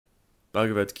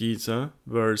Bhagavad Gita,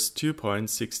 verse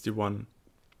 2.61.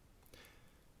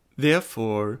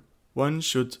 Therefore, one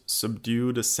should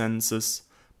subdue the senses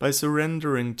by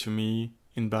surrendering to me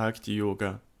in Bhakti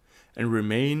Yoga and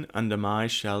remain under my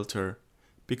shelter,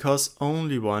 because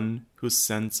only one whose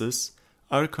senses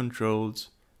are controlled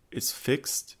is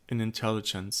fixed in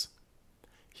intelligence.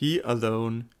 He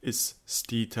alone is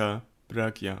Sthita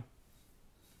Prajna.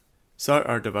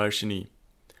 Sarartha-varshini.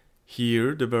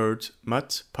 Here the word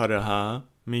Mat Paraha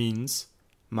means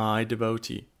my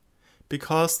devotee,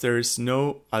 because there is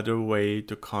no other way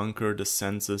to conquer the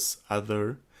senses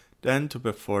other than to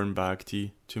perform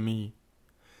bhakti to me.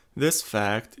 This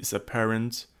fact is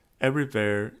apparent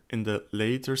everywhere in the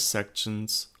later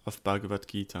sections of Bhagavad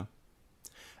Gita.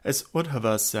 As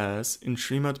Uddhava says in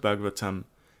Shrimad Bhagavatam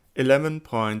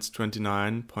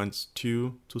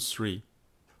 11.29.2-3,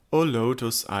 O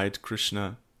lotus-eyed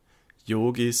Krischna,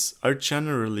 yogis are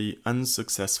generally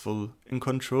unsuccessful in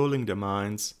controlling their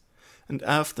minds, and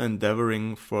after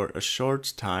endeavoring for a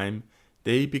short time,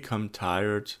 they become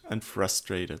tired and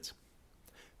frustrated.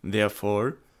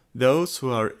 Therefore, those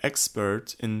who are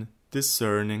expert in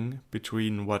discerning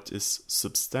between what is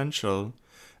substantial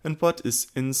and what is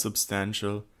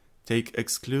insubstantial take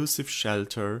exclusive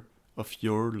shelter of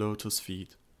your lotus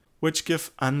feet, which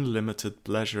give unlimited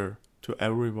pleasure to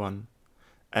everyone,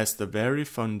 as the very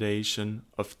foundation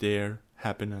of their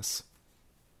happiness.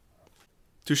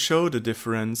 To show the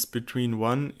difference between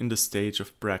one in the stage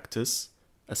of practice,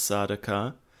 a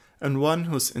sadhaka, and one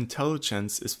whose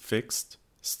intelligence is fixed,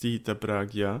 Sthita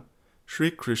Prajna,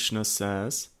 Sri Krishna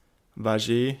says,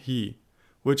 Vaje hi,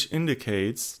 which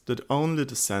indicates that only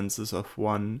the senses of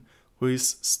one who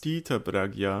is Sthita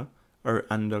Prajna are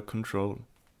under control.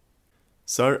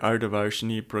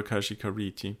 Sarartha-varshini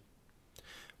prakashikariti.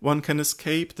 One can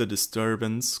escape the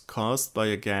disturbance caused by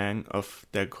a gang of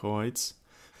dacoits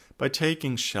by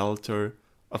taking shelter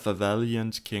of a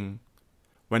valiant king.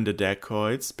 When the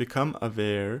dacoits become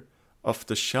aware of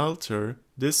the shelter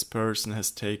this person has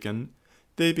taken,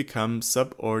 they become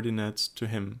subordinate to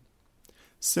him.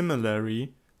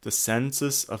 Similarly, the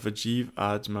senses of a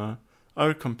Jiva-atma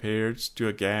are compared to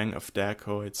a gang of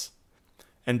dacoits,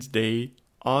 and they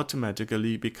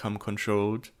automatically become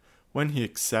controlled when he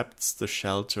accepts the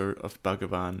shelter of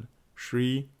Bhagavan,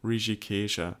 Shri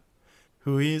Rishikesha,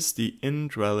 who is the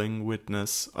indwelling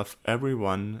witness of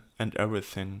everyone and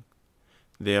everything.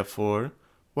 Therefore,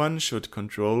 one should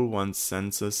control one's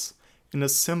senses in a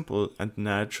simple and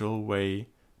natural way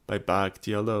by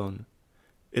bhakti alone.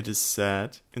 It is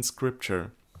said in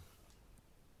scripture,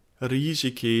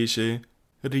 Rishikeshe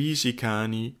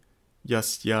Rishikani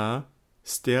Yasya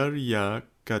Sterya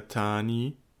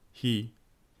Gatani Hi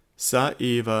Sa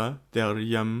eva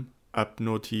Daryam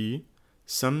Apnoti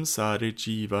Samsare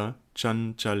Jiva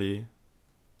Chanchale.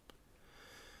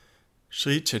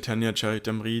 Sri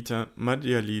Caitanya-caritamrta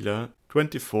Madhya Lila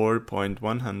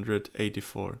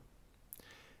 24.184.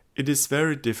 It is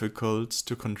very difficult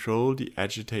to control the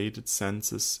agitated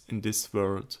senses in this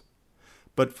world,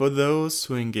 but for those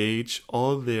who engage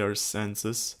all their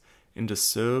senses in the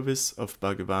service of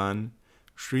Bhagavan,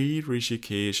 Shri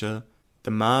Rishikesha,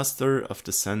 the master of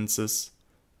the senses,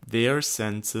 their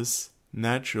senses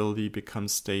naturally become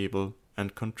stable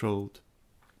and controlled.